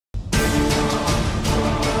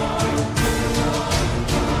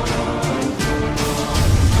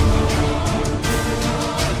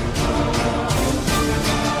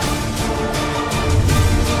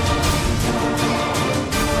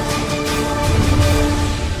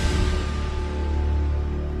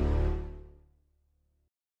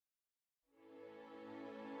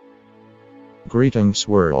Greetings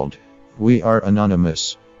world. We are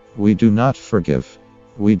anonymous. We do not forgive.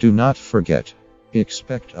 We do not forget.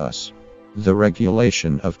 Expect us. The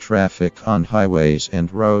regulation of traffic on highways and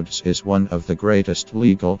roads is one of the greatest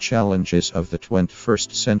legal challenges of the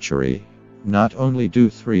 21st century. Not only do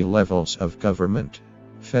three levels of government,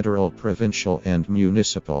 federal, provincial, and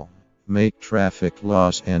municipal, make traffic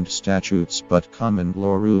laws and statutes, but common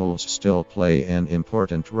law rules still play an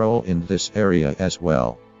important role in this area as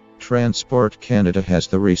well. Transport Canada has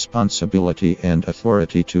the responsibility and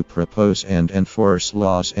authority to propose and enforce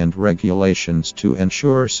laws and regulations to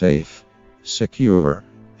ensure safe, secure,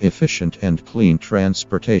 efficient and clean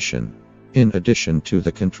transportation. In addition to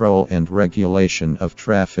the control and regulation of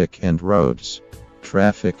traffic and roads,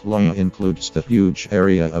 traffic law includes the huge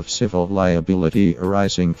area of civil liability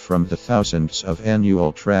arising from the thousands of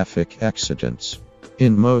annual traffic accidents.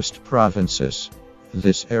 In most provinces,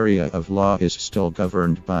 this area of law is still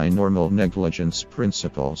governed by normal negligence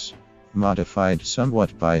principles, modified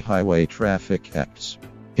somewhat by highway traffic acts.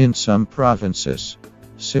 In some provinces,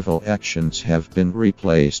 civil actions have been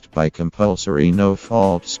replaced by compulsory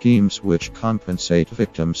no-fault schemes which compensate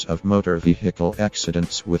victims of motor vehicle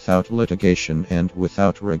accidents without litigation and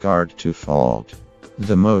without regard to fault.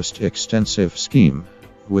 The most extensive scheme,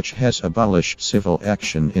 which has abolished civil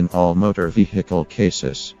action in all motor vehicle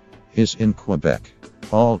cases, is in Quebec.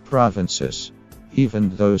 All provinces,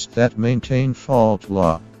 even those that maintain fault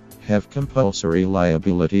law, have compulsory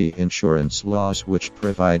liability insurance laws which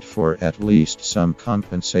provide for at least some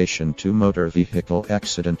compensation to motor vehicle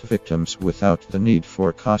accident victims without the need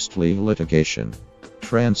for costly litigation.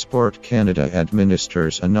 Transport Canada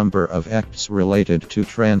administers a number of acts related to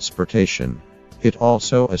transportation. It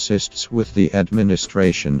also assists with the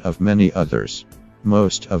administration of many others.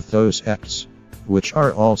 Most of those acts, which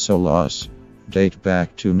are also laws, date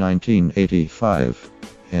back to 1985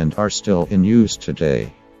 and are still in use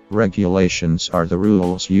today. Regulations are the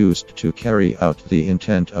rules used to carry out the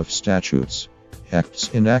intent of statutes, acts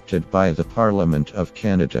enacted by the Parliament of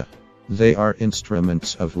Canada. They are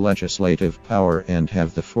instruments of legislative power and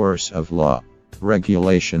have the force of law.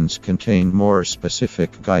 Regulations contain more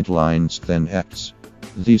specific guidelines than acts.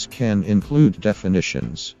 These can include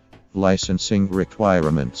definitions, licensing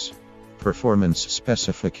requirements, performance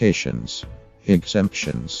specifications,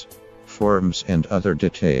 exemptions, forms and other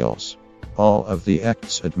details. All of the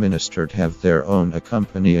acts administered have their own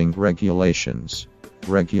accompanying regulations.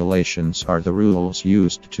 Regulations are the rules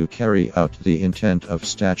used to carry out the intent of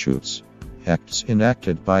statutes, acts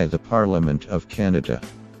enacted by the Parliament of Canada.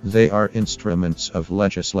 They are instruments of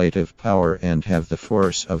legislative power and have the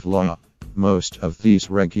force of law. Most of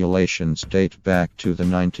these regulations date back to the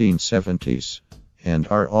 1970s and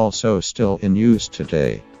are also still in use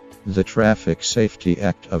today. The Traffic Safety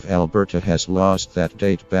Act of Alberta has laws that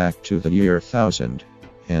date back to the year 1000,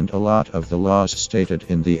 and a lot of the laws stated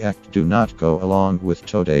in the act do not go along with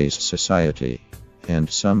today's society, and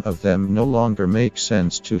some of them no longer make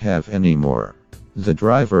sense to have anymore. The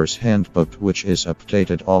Driver's Handbook, which is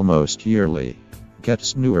updated almost yearly,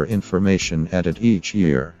 gets newer information added each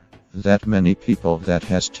year that many people that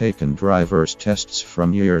has taken driver's tests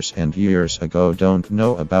from years and years ago don't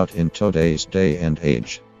know about in today's day and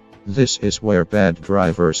age. This is where bad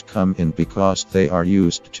drivers come in because they are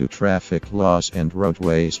used to traffic laws and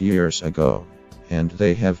roadways years ago, and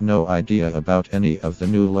they have no idea about any of the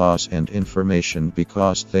new laws and information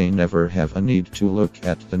because they never have a need to look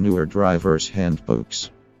at the newer driver's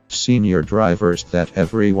handbooks. Senior drivers that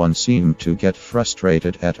everyone seem to get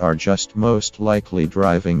frustrated at are just most likely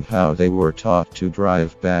driving how they were taught to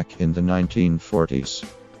drive back in the 1940s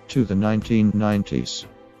to the 1990s.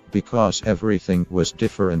 Because everything was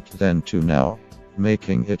different then to now,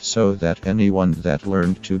 making it so that anyone that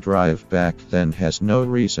learned to drive back then has no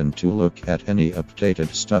reason to look at any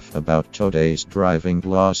updated stuff about today's driving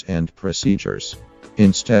laws and procedures.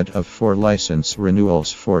 Instead of 4 license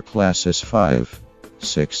renewals for classes 5,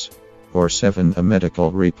 6, or 7, a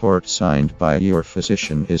medical report signed by your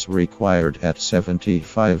physician is required at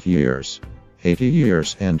 75 years, 80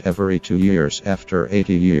 years and every 2 years after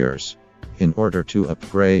 80 years. In order to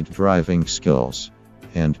upgrade driving skills,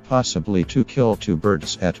 and possibly to kill 2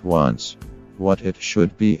 birds at once. What it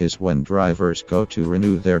should be is when drivers go to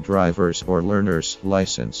renew their driver's or learner's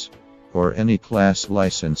license, or any class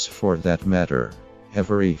license for that matter,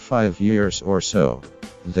 every 5 years or so,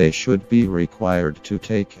 they should be required to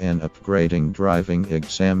take an upgrading driving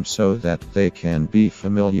exam so that they can be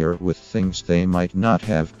familiar with things they might not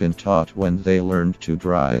have been taught when they learned to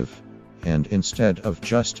drive. And instead of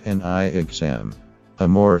just an eye exam, a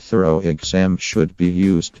more thorough exam should be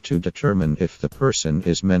used to determine if the person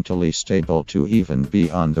is mentally stable to even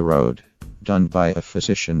be on the road. done by a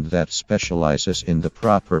physician that specializes in the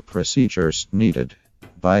proper procedures needed.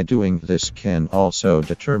 By doing this can also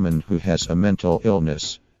determine who has a mental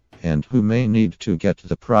illness and who may need to get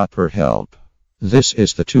the proper help. This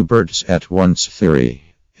is the two birds at once theory,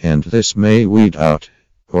 and this may weed out,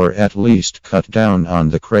 or at least cut down on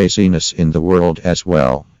the craziness in the world as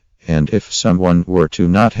well. And if someone were to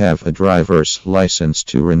not have a driver's license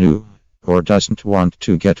to renew, or doesn't want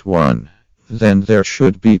to get one, then there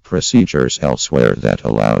should be procedures elsewhere that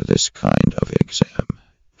allow this kind of exam.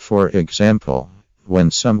 For example,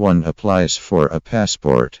 when someone applies for a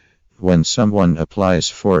passport, when someone applies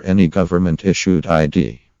for any government-issued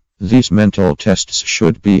ID, these mental tests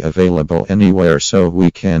should be available anywhere so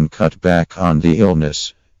we can cut back on the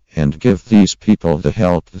illness and give these people the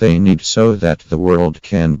help they need so that the world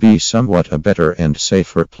can be somewhat a better and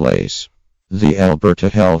safer place. The Alberta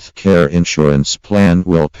Health Care Insurance Plan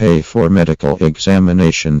will pay for medical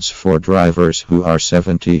examinations for drivers who are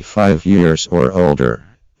 75 years or older.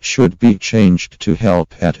 Should be changed to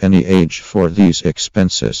help at any age for these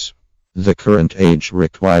expenses. The current age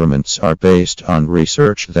requirements are based on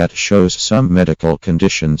research that shows some medical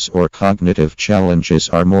conditions or cognitive challenges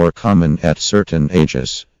are more common at certain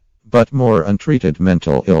ages. But more untreated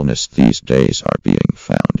mental illness these days are being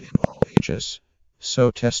found in all ages.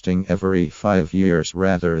 So testing every 5 years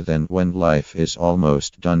rather than when life is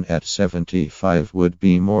almost done at 75 would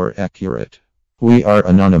be more accurate. We are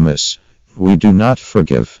anonymous. We do not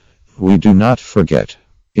forgive. We do not forget.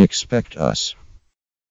 Expect us.